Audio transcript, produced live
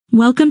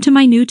Welcome to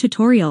my new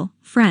tutorial,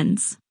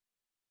 friends.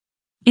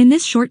 In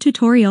this short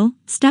tutorial,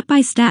 step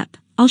by step,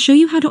 I'll show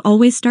you how to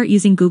always start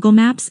using Google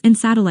Maps in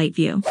Satellite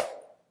View.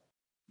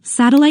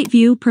 Satellite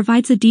View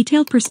provides a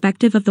detailed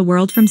perspective of the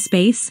world from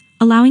space,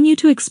 allowing you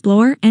to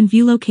explore and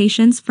view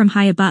locations from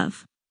high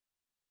above.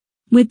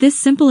 With this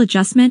simple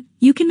adjustment,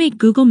 you can make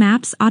Google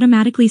Maps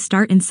automatically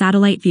start in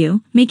Satellite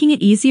View, making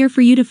it easier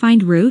for you to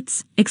find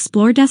routes,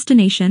 explore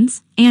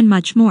destinations, and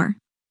much more.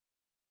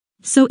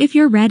 So if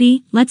you're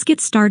ready, let's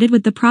get started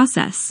with the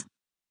process.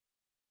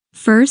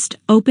 First,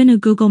 open a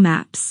Google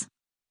Maps.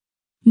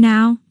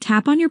 Now,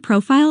 tap on your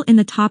profile in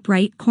the top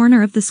right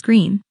corner of the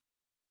screen.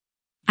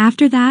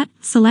 After that,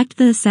 select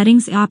the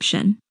Settings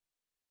option.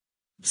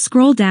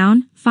 Scroll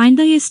down, find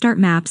the Start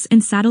Maps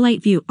in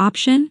Satellite View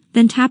option,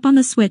 then tap on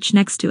the switch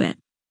next to it.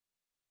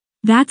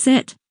 That's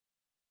it.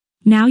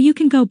 Now you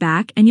can go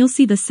back and you'll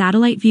see the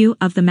satellite view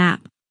of the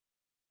map.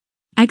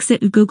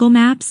 Exit Google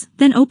Maps,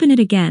 then open it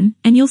again,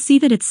 and you'll see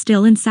that it's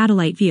still in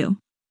Satellite View.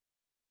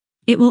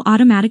 It will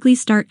automatically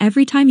start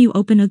every time you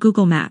open a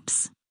Google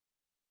Maps.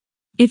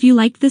 If you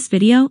liked this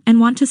video and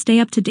want to stay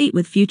up to date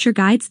with future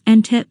guides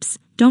and tips,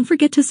 don't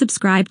forget to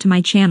subscribe to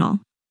my channel.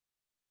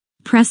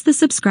 Press the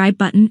subscribe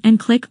button and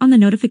click on the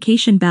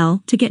notification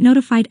bell to get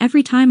notified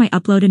every time I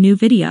upload a new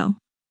video.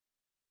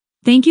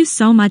 Thank you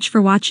so much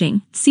for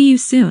watching. See you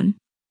soon.